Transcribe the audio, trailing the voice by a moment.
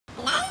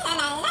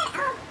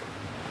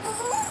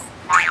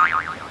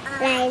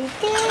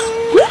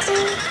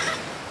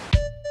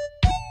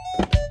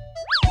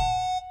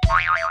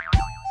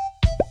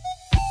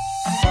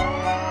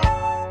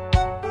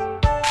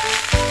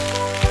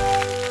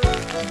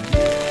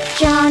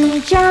Johnny,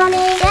 Johnny,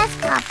 yes,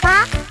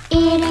 Papa.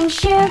 Eating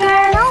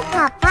sugar, no,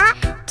 Papa.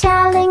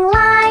 Telling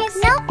lies,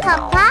 no,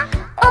 Papa.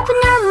 Open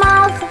your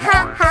mouth,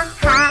 ha, ha,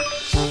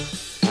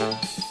 ha.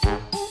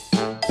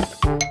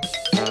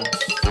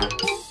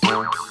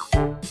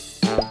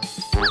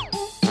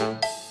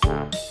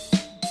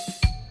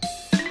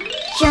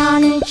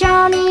 Johnny,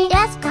 Johnny,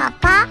 yes,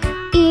 Papa.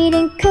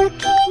 Eating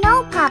cookie,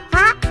 no,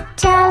 Papa.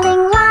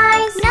 Telling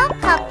lies, no,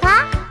 Papa.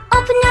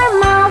 Open your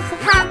mouth,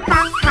 ha,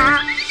 ha,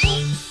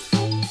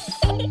 ha.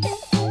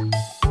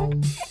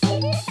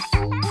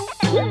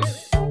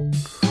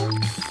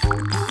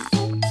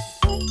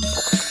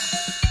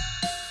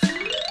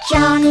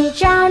 Johnny,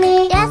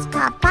 Johnny, yes,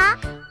 Papa.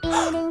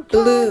 Eating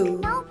Blue.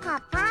 no,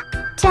 Papa.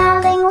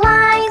 Telling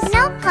lies,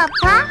 no,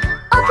 Papa.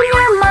 Open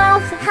your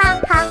mouth,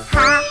 ha, ha,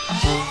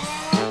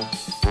 ha.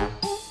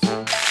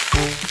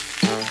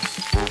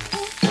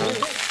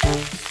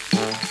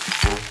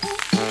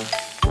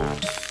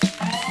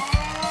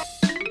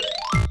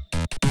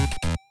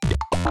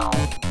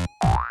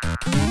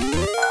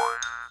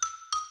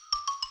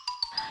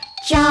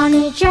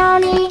 Johnny,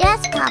 Johnny,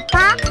 yes,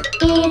 Papa.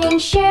 Eating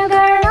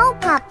sugar, no,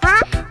 Papa.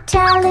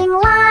 Telling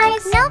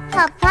lies, no,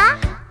 Papa.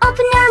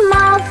 Open your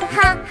mouth,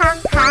 ha,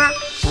 ha,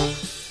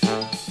 ha.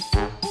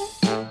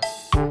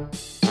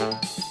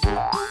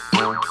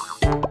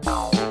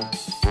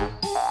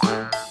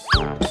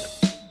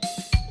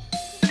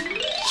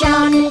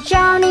 Johnny,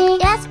 Johnny,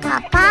 yes,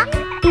 Papa.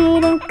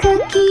 Eating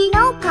cookie,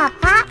 no,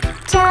 Papa.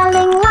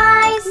 Telling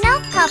lies, no,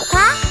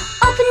 Papa.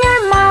 Open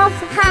your mouth,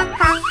 ha,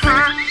 ha, ha.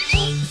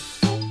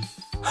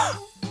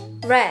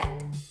 Red.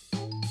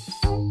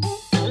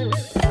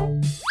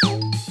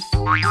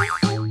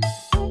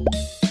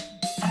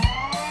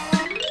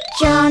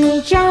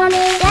 Johnny, Johnny,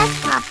 yes,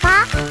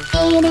 Papa.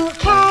 Eating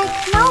cake,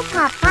 no,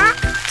 Papa.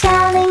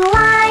 Telling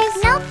lies,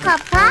 no,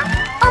 Papa.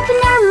 Open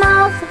your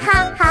mouth,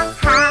 ha, ha,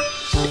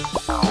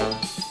 ha.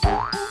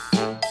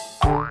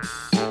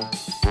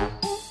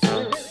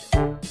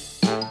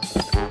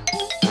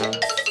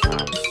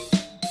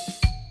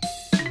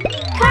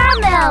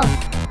 Caramel,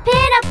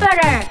 peanut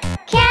butter,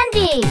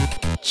 candy,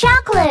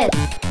 chocolate,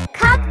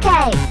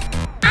 cupcake,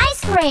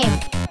 ice cream,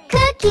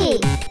 cookie,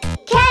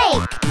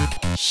 cake,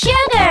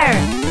 sugar.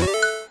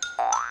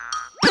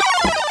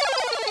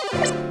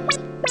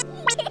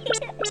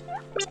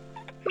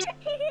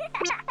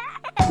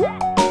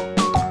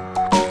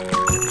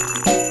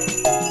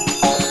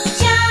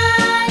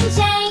 John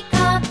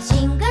Jacob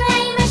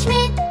Jingleheimer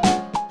Schmidt.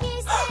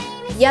 His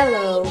name is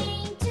Yellow.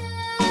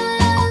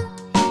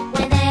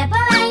 Whenever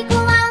I go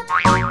out,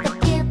 the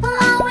people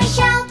always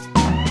shout,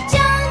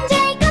 John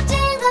Jacob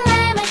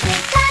Jingleheimer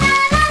Schmidt, la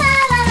la la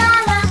la la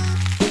la.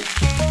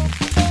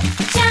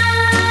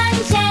 John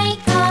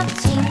Jacob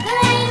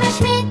Jingleheimer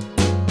Schmidt.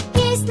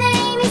 His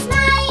name is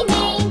my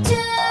name too.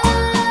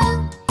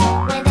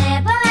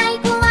 Whenever I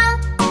go out,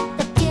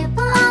 the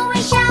people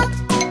always shout,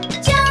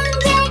 John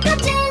Jacob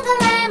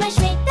Jingleheimer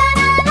Schmidt, la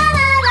la la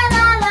la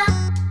la la.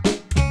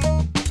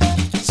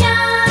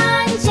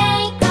 John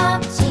Jacob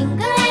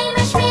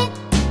Jingleheimer Schmidt.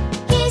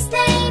 His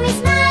name is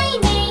my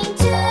name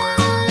too.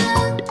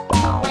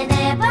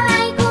 Whenever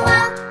I go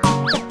out,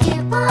 the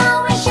people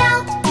always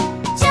shout,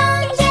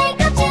 John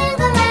Jacob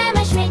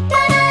Jingleheimer Schmidt,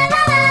 la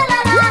la la la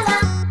la la.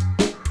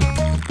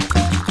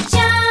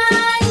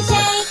 John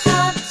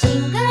Jacob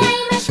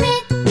Jingleheimer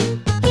Schmidt.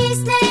 His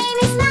name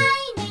is my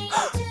name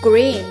too.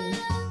 Green.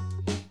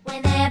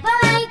 Whenever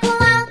I go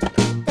out,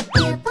 the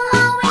people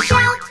always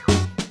shout,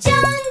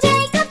 John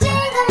Jacob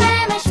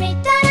Jingleheimer Schmidt,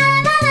 la la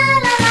la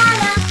la la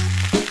la.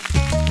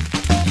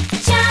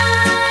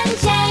 John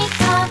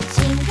Jacob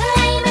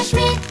Jingleheimer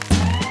Schmidt.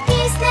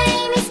 His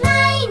name is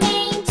my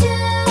name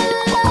too.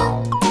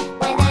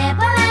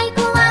 Whenever I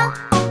go out,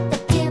 the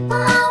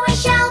people always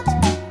shout,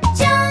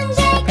 John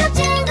Jacob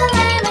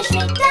Jingleheimer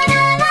Schmidt, la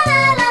la la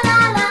la la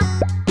la.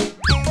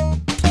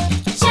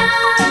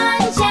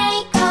 John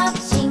Jacob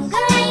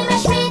Jingleheimer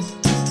Schmidt.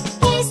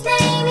 His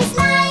name is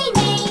my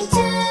name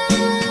too.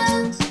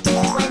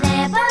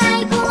 Whenever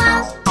I go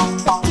out,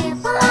 the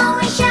people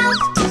always shout,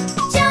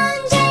 John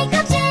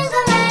Jacob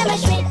Jingleheimer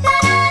Schmidt, la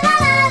la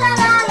la la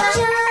la la.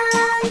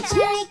 John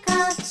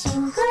Jacob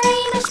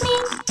Jingleheimer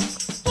Schmidt.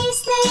 His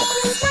name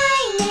is my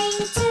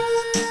name too.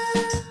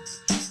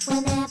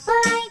 Whenever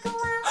I go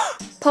out,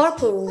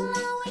 Purple.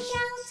 always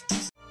shout,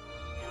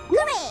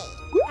 hooray!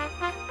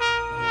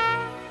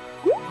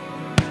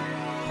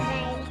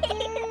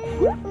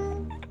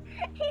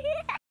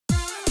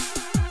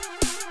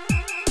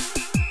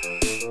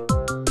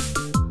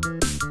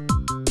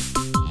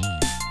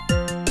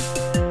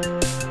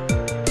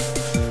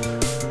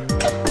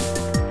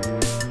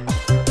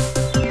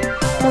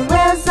 The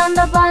wheels on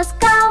the bus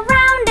go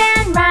round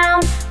and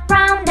round,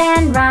 round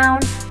and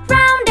round,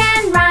 round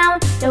and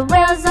round. The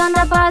wheels on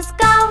the bus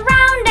go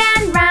round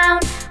and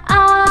round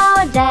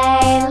all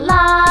day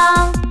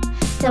long.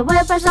 The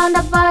whippers on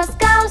the bus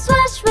go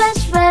swish,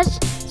 swish, swish,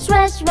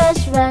 swish,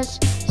 swish, swish,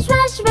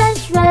 swish,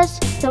 swish, swish.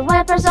 The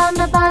whippers on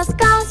the bus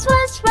go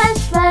swish,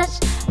 swish, swish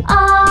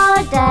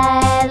all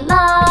day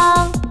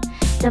long.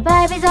 The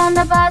babies on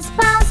the bus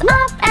bounce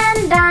up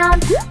and down,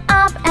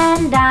 up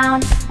and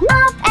down,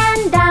 up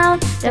and down.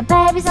 The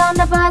babies on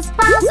the bus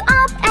bounce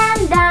up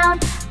and down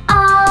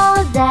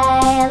all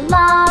day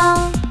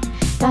long.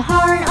 The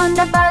horn on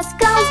the bus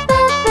goes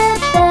beep,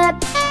 beep, beep,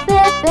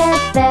 beep,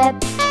 beep, beep,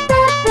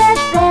 beep, beep,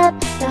 beep.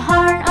 The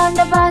horn on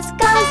the bus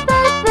goes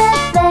beep,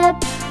 beep, beep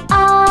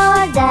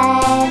all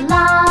day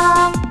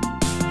long.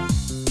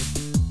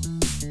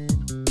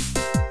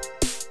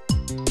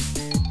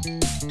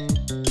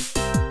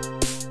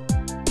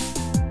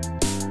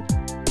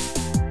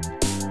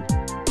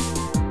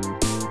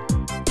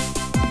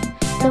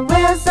 The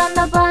wheels on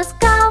the bus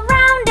go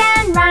round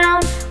and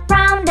round,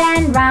 round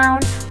and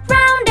round,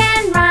 round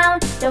and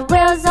round. The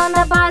wheels on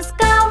the bus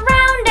go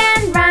round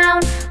and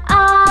round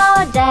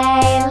all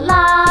day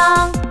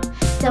long.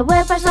 The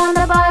whippers on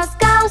the bus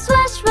go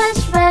swish, swish,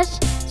 swish,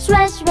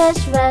 swish, swish,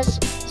 swish,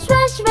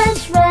 swish,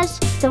 swish, swish.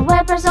 The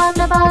whippers on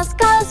the bus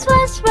go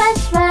swish,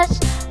 swish, swish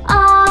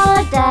all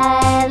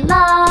day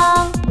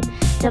long.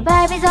 The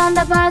babies on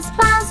the bus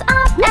bounce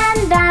up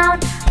and down,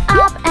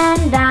 up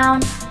and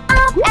down,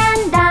 up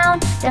and down.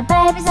 The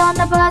babies on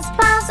the bus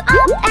bounce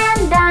up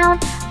and down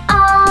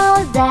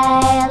all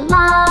day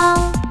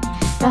long.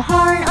 The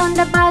horn on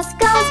the bus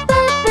goes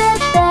beep,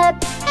 beep, beep,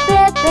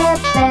 beep, beep,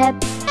 beep,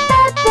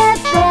 beep, beep,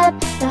 beep.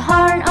 The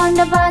horn on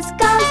the bus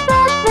goes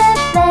beep,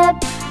 beep, beep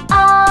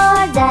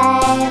all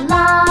day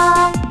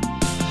long.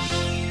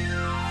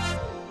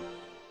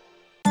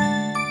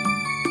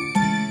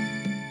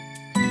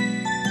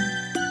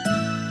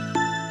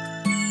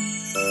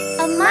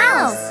 A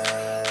mouse.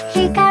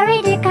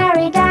 Hickory,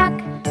 dickory, dock.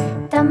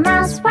 The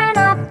mouse went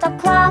up the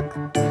clock.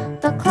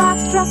 The clock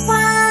struck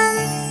 1.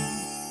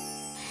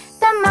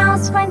 The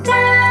mouse went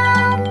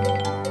down.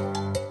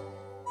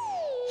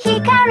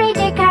 Hickory,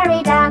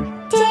 dickory, dock.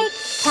 Tick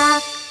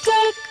tock,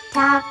 tick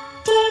tock,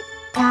 tick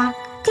tock,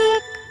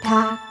 tick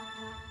tock.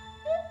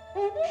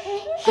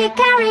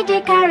 Hickory,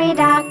 dickory,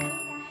 dock.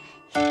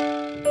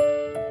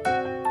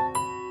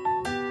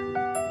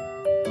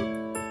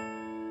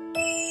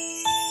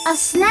 A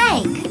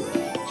snake.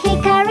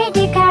 Hickory,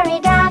 dickory,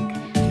 dock.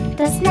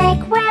 The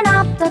snake went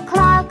up the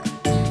clock.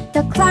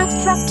 The clock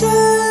struck 2.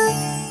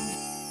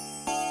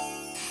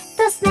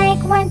 The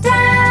snake went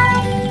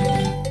down.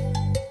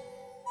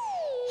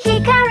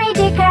 Hickory,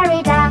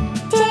 dickory, dock.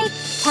 Tick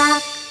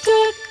tock,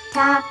 tick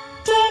tock,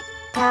 tick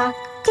tock,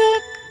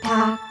 tick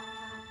tock.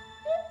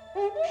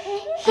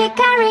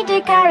 Hickory,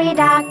 dickory,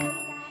 dock.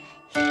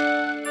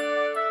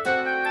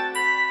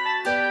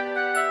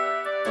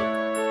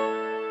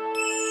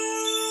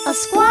 A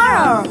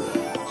squirrel.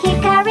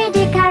 Hickory,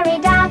 dickory,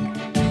 dock.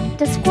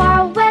 The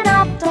squirrel went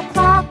up the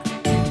clock.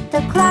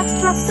 The clock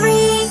struck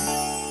 3.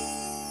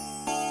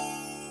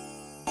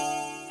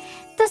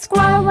 The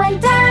squirrel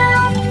went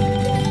down.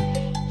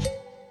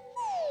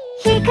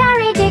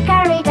 Hickory,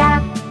 dickory,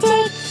 dock.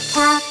 Tick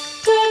tock,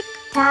 tick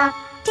tock,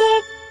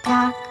 tick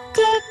tock,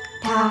 tick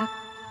tock.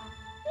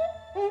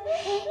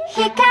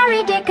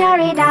 Hickory,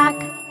 dickory, dock.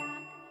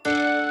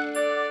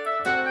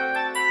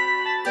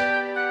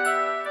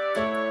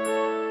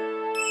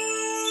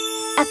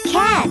 A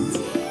cat.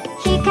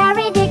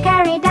 Hickory,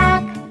 dickory,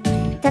 dock.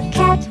 The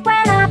cat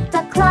went up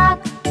the clock.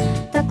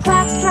 The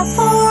clock struck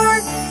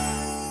 4.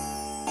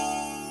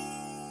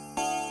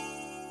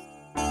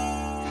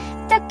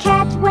 The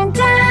cat went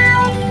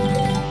down.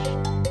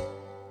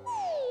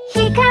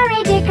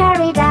 Hickory,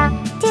 dickory, dock.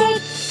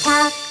 Tick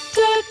tock,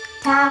 tick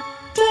tock,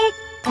 tick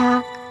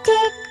tock,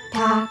 tick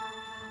tock.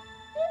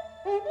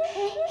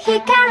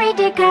 Hickory,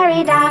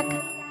 dickory, dock.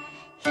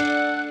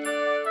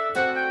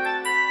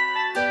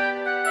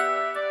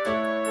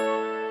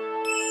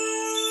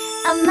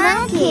 A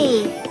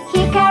monkey.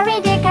 Hickory,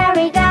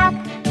 dickory, dock.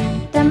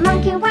 The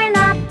monkey went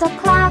up the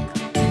clock.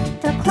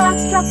 The clock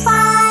struck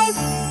 5.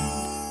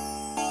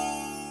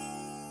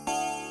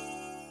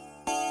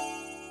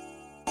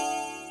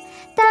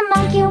 The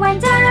monkey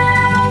went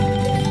down.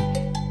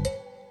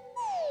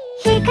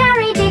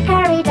 Hickory,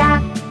 dickory,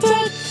 dock.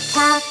 Tick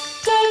tock,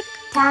 tick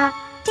tock,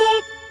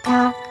 tick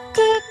tock,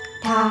 tick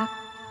tock.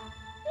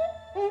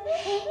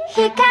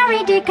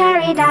 Hickory,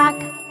 dickory, dock.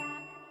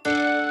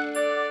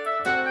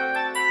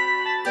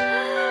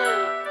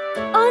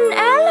 An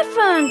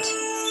elephant!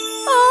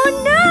 Oh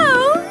no!